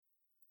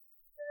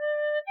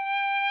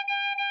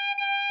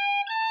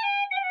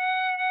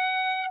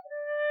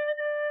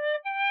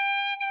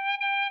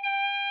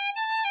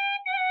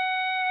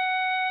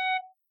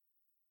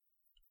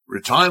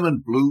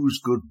Retirement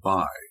Blues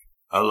Goodbye,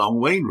 along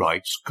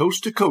Wainwright's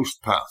Coast to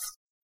Coast Path,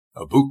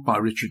 a book by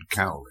Richard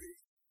Cowley.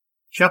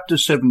 Chapter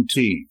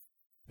 17,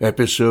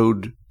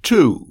 Episode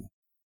 2.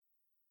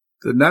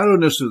 The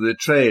narrowness of the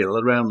trail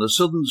around the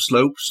southern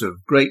slopes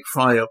of Great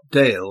Fry-Up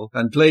Dale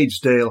and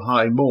Gladesdale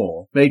High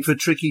Moor made for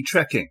tricky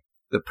trekking.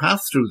 The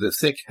path through the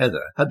thick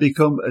heather had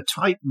become a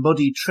tight,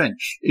 muddy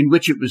trench in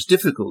which it was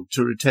difficult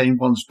to retain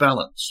one's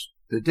balance.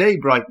 The day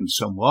brightened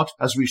somewhat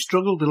as we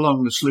struggled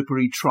along the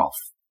slippery trough.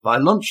 By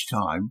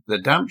lunchtime, the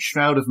damp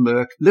shroud of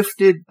murk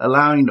lifted,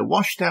 allowing the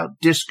washed-out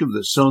disk of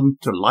the sun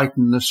to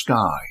lighten the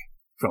sky.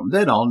 From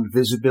then on,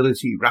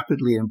 visibility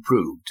rapidly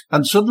improved,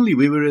 and suddenly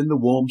we were in the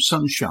warm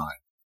sunshine.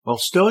 While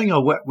stowing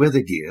our wet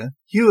weather gear,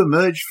 Hugh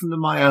emerged from the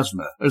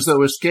miasma as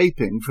though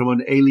escaping from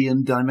an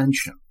alien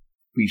dimension.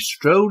 We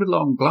strode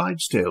along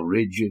Gladesdale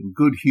Ridge in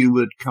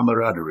good-humoured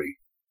camaraderie.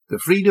 The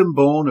freedom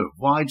born of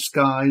wide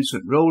skies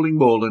and rolling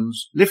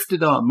moorlands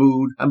lifted our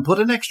mood and put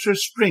an extra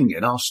spring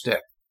in our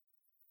step.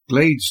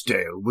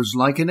 Gladesdale was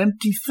like an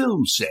empty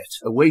film set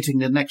awaiting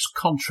the next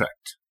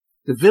contract.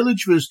 The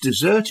village was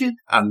deserted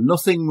and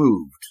nothing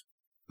moved.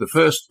 The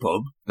first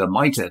pub, the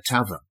Mitre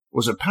Tavern,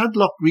 was a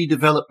padlocked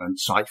redevelopment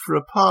site for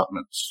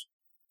apartments.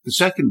 The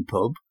second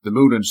pub, the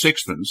Moon and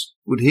Sixpence,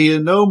 would hear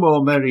no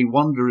more merry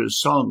wanderers'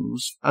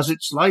 songs, as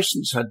its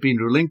licence had been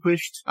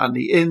relinquished and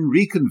the inn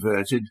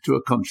reconverted to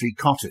a country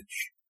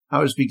cottage. I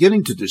was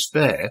beginning to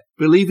despair,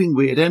 believing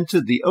we had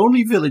entered the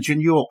only village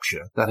in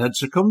Yorkshire that had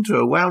succumbed to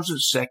a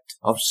Wowser's sect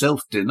of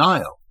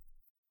self-denial.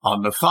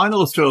 On the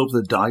final throw of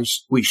the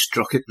dice, we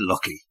struck it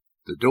lucky.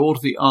 The door to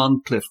the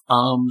Arncliffe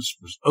Arms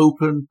was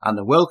open, and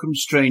the welcome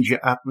stranger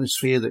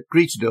atmosphere that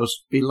greeted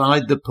us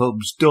belied the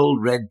pub's dull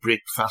red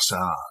brick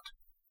facade.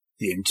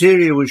 The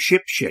interior was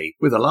ship-shape,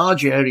 with a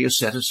large area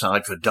set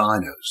aside for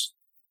diners.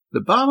 The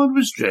barman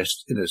was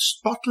dressed in a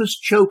spotless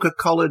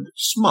choker-collared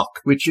smock,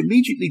 which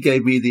immediately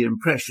gave me the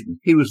impression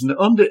he was an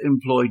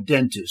underemployed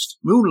dentist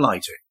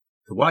moonlighting.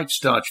 The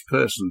white-starched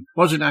person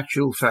was in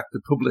actual fact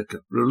the publican,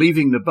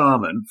 relieving the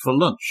barman for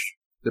lunch.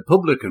 The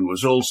publican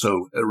was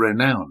also a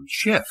renowned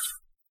chef.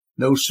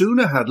 No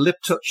sooner had Lip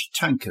touched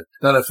tankard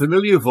than a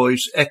familiar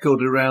voice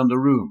echoed around the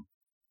room.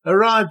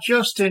 "Arrived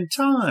just in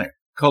time,"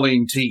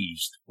 Colleen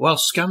teased, while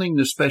scanning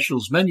the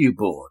specials menu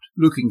board,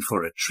 looking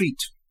for a treat.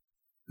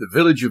 The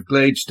village of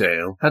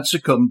Gladesdale had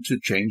succumbed to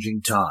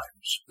changing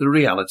times, the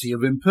reality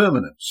of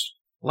impermanence.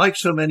 Like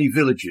so many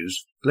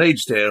villages,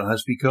 Gladesdale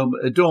has become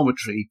a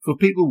dormitory for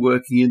people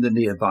working in the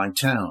nearby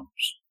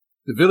towns.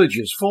 The village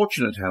is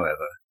fortunate,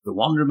 however. The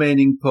one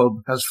remaining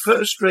pub has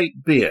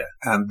first-rate beer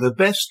and the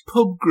best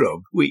pub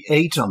grub we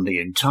ate on the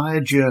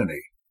entire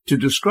journey. To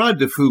describe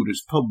the food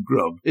as pub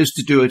grub is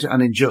to do it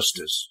an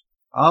injustice.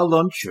 Our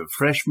lunch of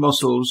fresh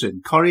mussels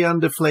in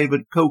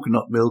coriander-flavoured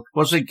coconut milk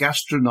was a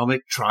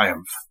gastronomic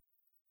triumph.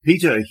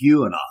 Peter,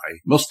 Hugh and I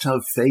must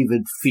have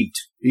favoured feet.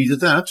 Either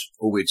that,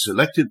 or we'd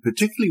selected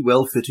particularly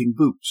well-fitting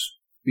boots.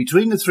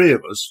 Between the three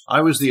of us,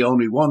 I was the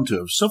only one to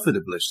have suffered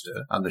a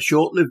blister, and the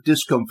short-lived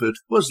discomfort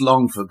was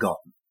long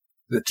forgotten.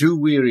 The two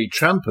weary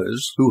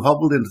trampers who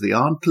hobbled into the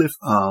Arncliffe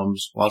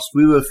Arms whilst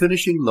we were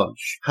finishing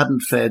lunch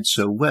hadn't fared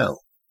so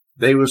well.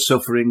 They were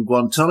suffering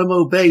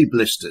Guantanamo Bay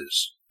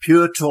blisters,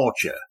 pure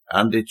torture,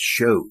 and it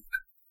showed.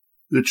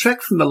 The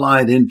trek from the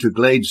Lion Inn to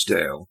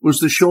Gladesdale was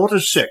the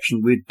shortest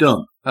section we'd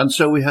done, and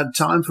so we had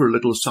time for a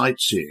little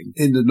sightseeing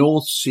in the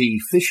North Sea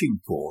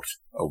fishing port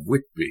of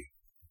Whitby.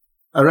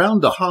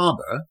 Around the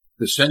harbour,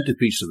 the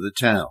centrepiece of the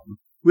town,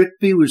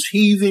 Whitby was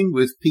heaving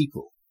with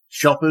people.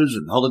 Shoppers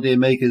and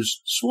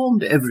holiday-makers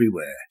swarmed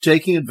everywhere,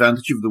 taking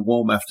advantage of the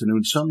warm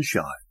afternoon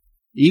sunshine.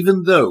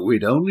 Even though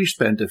we'd only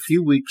spent a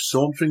few weeks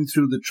sauntering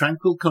through the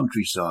tranquil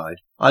countryside,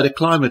 I'd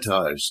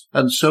acclimatized,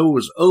 and so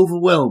was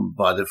overwhelmed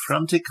by the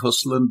frantic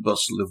hustle and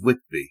bustle of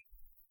Whitby.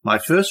 My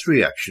first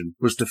reaction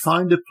was to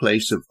find a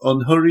place of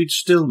unhurried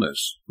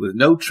stillness, with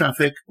no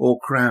traffic or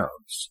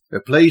crowds, a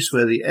place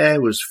where the air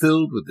was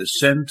filled with the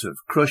scent of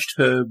crushed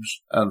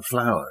herbs and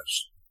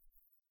flowers.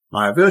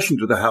 My aversion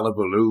to the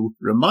hullabaloo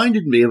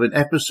reminded me of an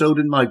episode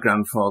in my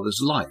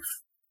grandfather's life.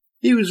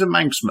 He was a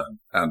Manxman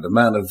and a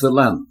man of the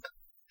land.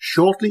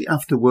 Shortly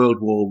after World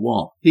War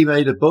I, he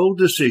made a bold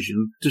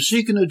decision to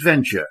seek an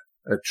adventure,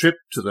 a trip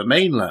to the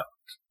mainland.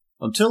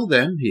 Until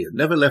then, he had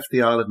never left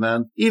the Isle of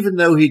Man, even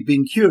though he'd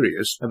been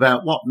curious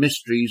about what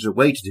mysteries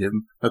awaited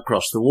him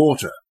across the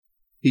water.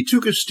 He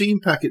took a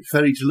steam packet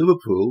ferry to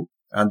Liverpool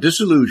and,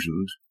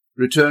 disillusioned,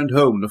 returned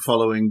home the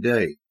following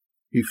day.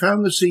 He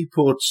found the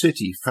seaport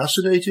city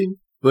fascinating,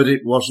 but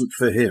it wasn't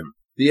for him.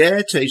 The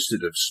air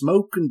tasted of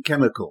smoke and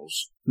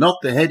chemicals, not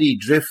the heady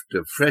drift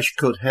of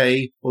fresh-cut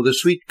hay or the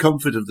sweet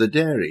comfort of the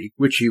dairy,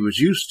 which he was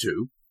used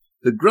to.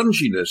 The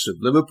grunginess of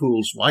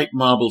Liverpool's white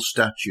marble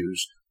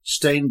statues,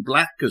 stained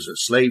black as a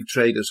slave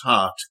trader's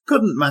heart,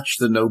 couldn't match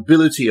the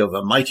nobility of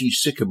a mighty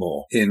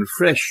sycamore in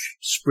fresh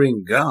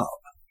spring garb.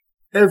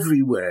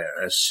 Everywhere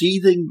a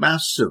seething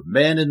mass of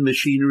men and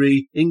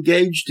machinery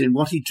engaged in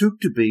what he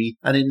took to be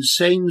an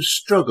insane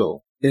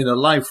struggle in a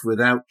life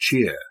without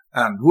cheer.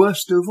 And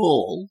worst of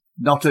all,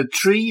 not a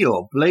tree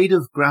or blade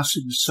of grass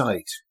in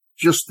sight,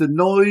 just the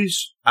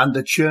noise and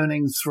the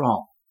churning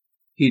throng.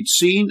 He'd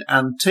seen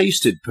and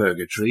tasted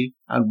purgatory,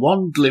 and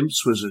one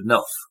glimpse was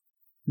enough.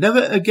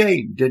 Never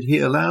again did he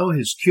allow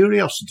his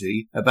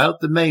curiosity about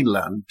the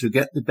mainland to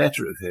get the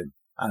better of him,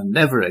 and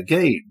never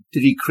again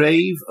did he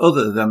crave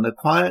other than the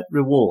quiet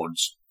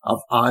rewards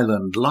of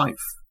island life.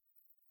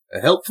 A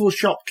helpful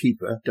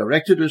shopkeeper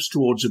directed us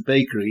towards a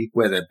bakery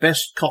where the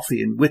best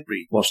coffee in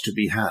Whitby was to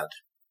be had.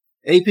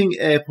 Aping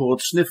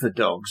airport sniffer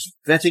dogs,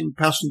 vetting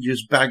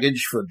passengers'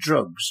 baggage for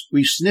drugs,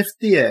 we sniffed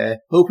the air,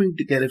 hoping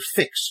to get a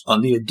fix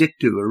on the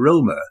addictive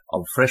aroma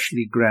of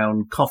freshly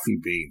ground coffee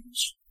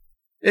beans.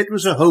 It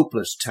was a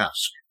hopeless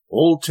task.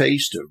 All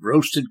taste of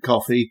roasted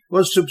coffee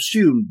was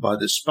subsumed by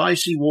the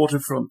spicy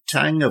waterfront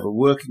tang of a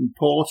working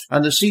port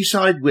and the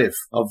seaside whiff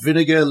of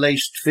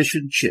vinegar-laced fish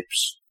and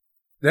chips.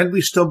 Then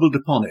we stumbled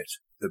upon it.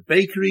 The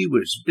bakery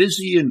was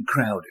busy and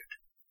crowded.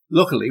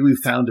 Luckily, we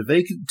found a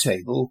vacant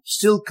table,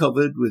 still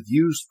covered with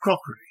used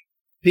crockery.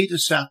 Peter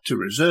sat to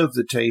reserve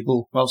the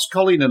table, whilst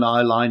Colleen and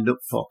I lined up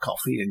for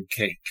coffee and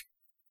cake.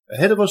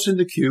 Ahead of us in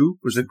the queue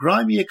was a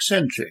grimy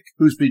eccentric,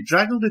 whose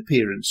bedraggled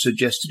appearance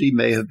suggested he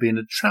may have been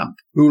a tramp,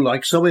 who,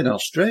 like some in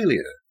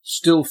Australia,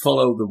 still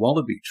followed the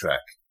wallaby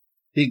track.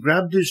 He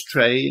grabbed his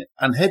tray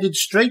and headed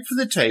straight for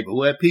the table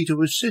where Peter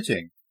was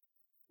sitting.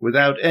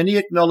 Without any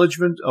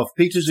acknowledgement of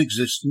Peter's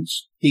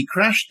existence, he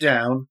crashed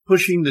down,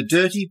 pushing the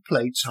dirty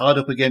plates hard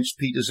up against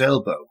Peter's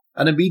elbow,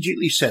 and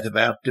immediately set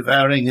about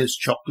devouring his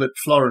chocolate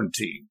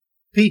Florentine.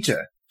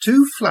 Peter,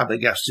 too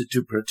flabbergasted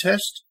to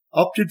protest,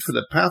 opted for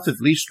the path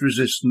of least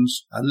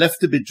resistance and left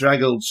the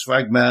bedraggled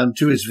swagman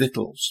to his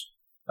victuals.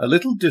 A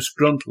little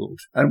disgruntled,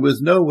 and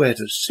with nowhere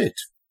to sit,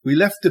 we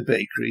left the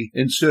bakery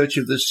in search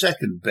of the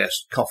second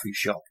best coffee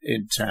shop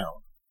in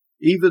town.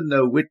 Even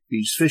though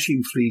Whitby's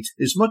fishing fleet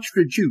is much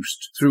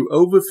reduced through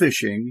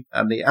overfishing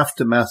and the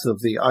aftermath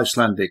of the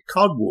Icelandic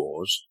cod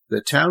wars,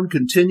 the town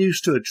continues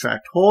to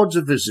attract hordes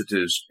of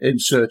visitors in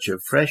search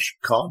of fresh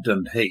cod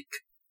and hake.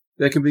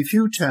 There can be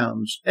few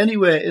towns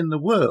anywhere in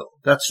the world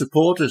that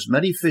support as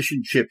many fish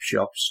and chip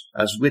shops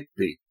as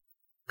Whitby.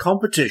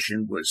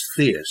 Competition was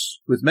fierce,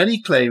 with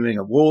many claiming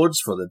awards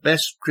for the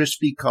best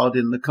crispy cod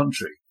in the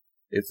country.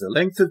 If the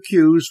length of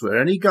queues were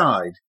any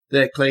guide,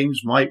 their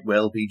claims might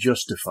well be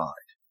justified.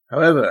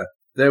 However,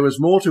 there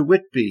was more to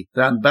Whitby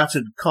than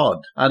battered cod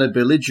and a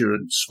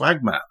belligerent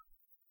swagman.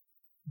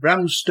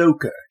 Bram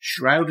Stoker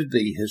shrouded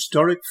the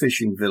historic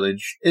fishing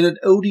village in an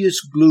odious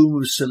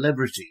gloom of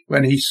celebrity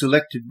when he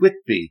selected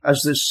Whitby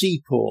as the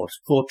seaport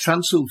for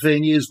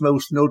Transylvania's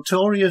most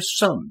notorious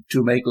son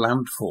to make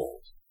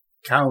landfall.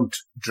 Count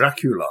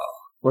Dracula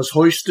was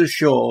hoisted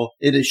ashore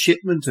in a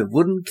shipment of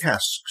wooden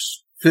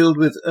casks filled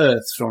with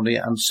earth from the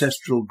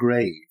ancestral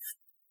grave.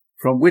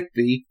 From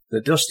Whitby, the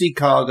dusty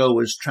cargo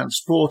was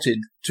transported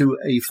to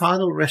a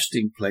final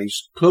resting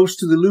place close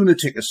to the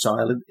lunatic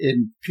asylum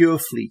in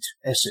Purefleet,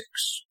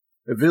 Essex,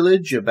 a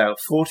village about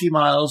 40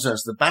 miles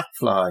as the bat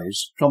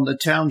flies from the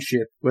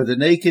township where the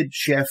naked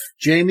chef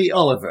Jamie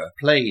Oliver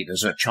played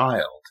as a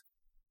child.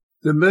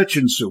 The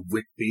merchants of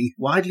Whitby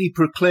widely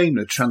proclaim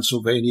the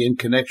Transylvanian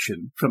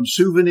connection from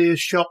souvenir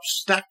shops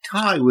stacked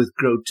high with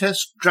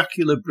grotesque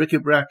Dracula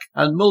bric-a-brac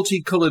and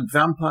multicoloured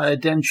vampire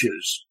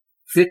dentures,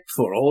 fit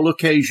for all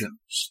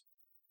occasions.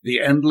 The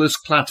endless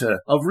clatter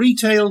of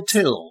retail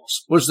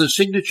tills was the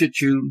signature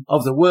tune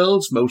of the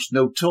world's most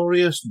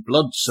notorious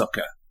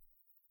bloodsucker.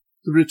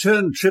 The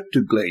return trip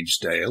to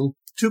Gladesdale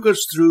took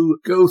us through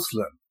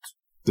Goathland,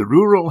 the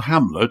rural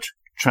hamlet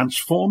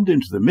transformed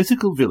into the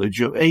mythical village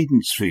of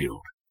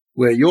Aidensfield,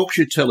 where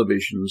Yorkshire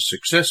Television's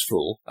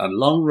successful and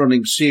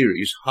long-running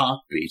series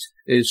Heartbeat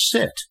is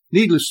set.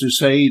 Needless to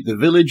say, the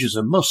village is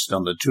a must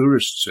on the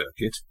tourist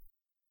circuit.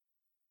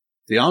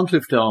 The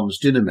Arncliffe Arms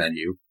dinner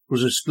menu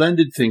was a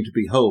splendid thing to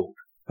behold.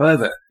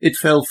 However, it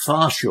fell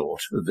far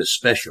short of the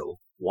special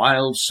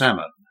wild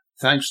salmon,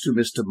 thanks to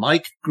Mr.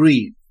 Mike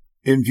Green.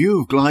 In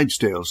view of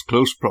Gladesdale's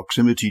close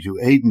proximity to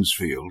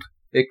Aidensfield,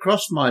 it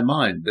crossed my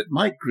mind that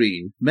Mike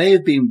Green may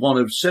have been one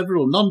of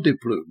several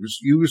nom-de-plumes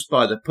used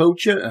by the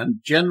poacher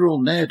and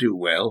general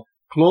ne'er-do-well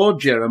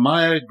Claude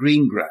Jeremiah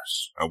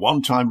Greengrass, a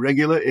one-time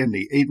regular in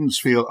the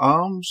Aidensfield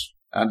Arms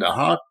and a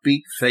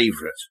Heartbeat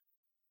favourite.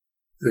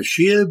 The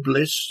sheer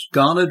bliss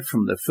garnered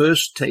from the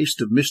first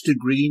taste of Mr.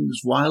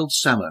 Green's wild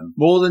salmon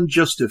more than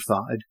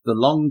justified the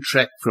long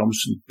trek from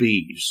St.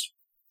 Bees.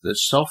 The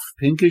soft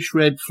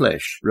pinkish-red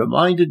flesh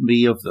reminded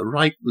me of the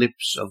ripe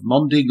lips of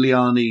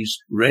Mondigliani's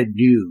Red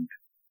Nude.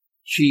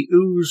 She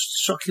oozed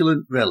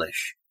succulent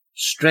relish,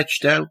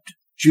 stretched out,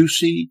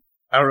 juicy,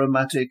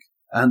 aromatic,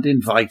 and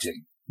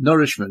inviting,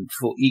 nourishment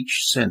for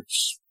each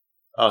sense.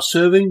 Our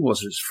serving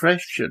was as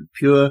fresh and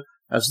pure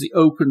as the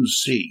open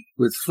sea,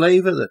 with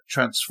flavour that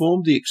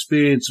transformed the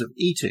experience of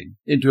eating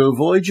into a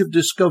voyage of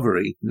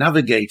discovery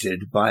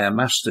navigated by a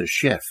master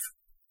chef.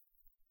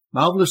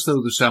 Marvellous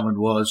though the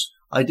salmon was,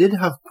 I did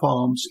have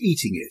qualms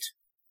eating it.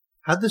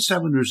 Had the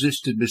salmon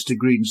resisted Mr.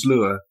 Green's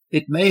lure,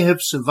 it may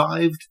have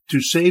survived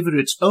to savour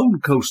its own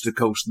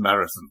coast-to-coast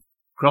marathon,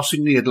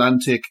 crossing the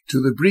Atlantic to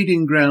the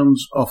breeding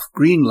grounds of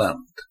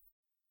Greenland.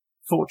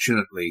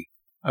 Fortunately,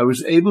 I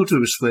was able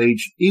to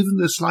assuage even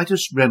the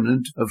slightest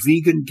remnant of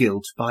vegan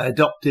guilt by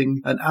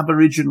adopting an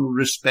aboriginal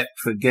respect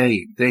for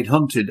game they'd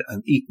hunted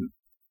and eaten.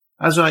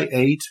 As I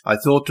ate, I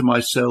thought to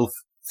myself,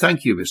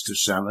 "Thank you, Mr.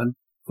 Salmon,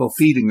 for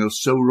feeding us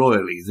so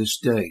royally this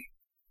day."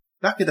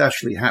 Back at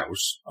Ashley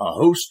House, our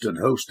host and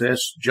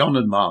hostess, John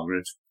and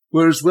Margaret,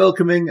 were as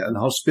welcoming and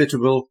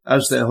hospitable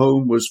as their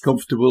home was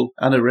comfortable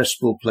and a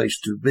restful place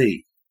to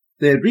be.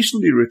 They had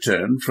recently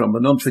returned from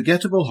an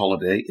unforgettable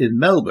holiday in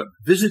Melbourne,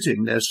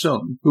 visiting their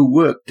son, who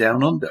worked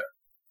down under.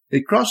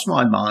 It crossed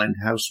my mind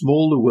how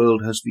small the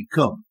world has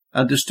become,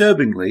 and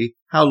disturbingly,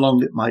 how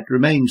long it might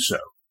remain so.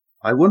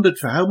 I wondered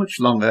for how much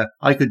longer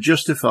I could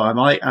justify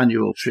my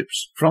annual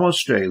trips from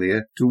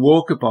Australia to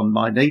walk upon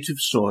my native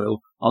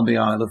soil on the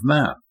Isle of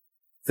Man.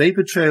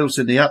 Vapour trails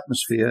in the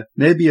atmosphere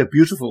may be a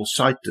beautiful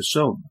sight to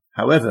some.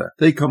 However,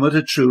 they come at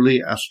a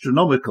truly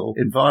astronomical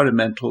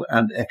environmental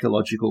and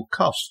ecological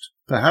cost,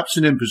 perhaps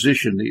an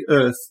imposition the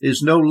Earth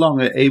is no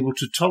longer able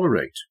to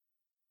tolerate.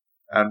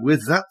 And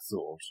with that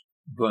thought,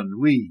 bonne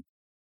nuit.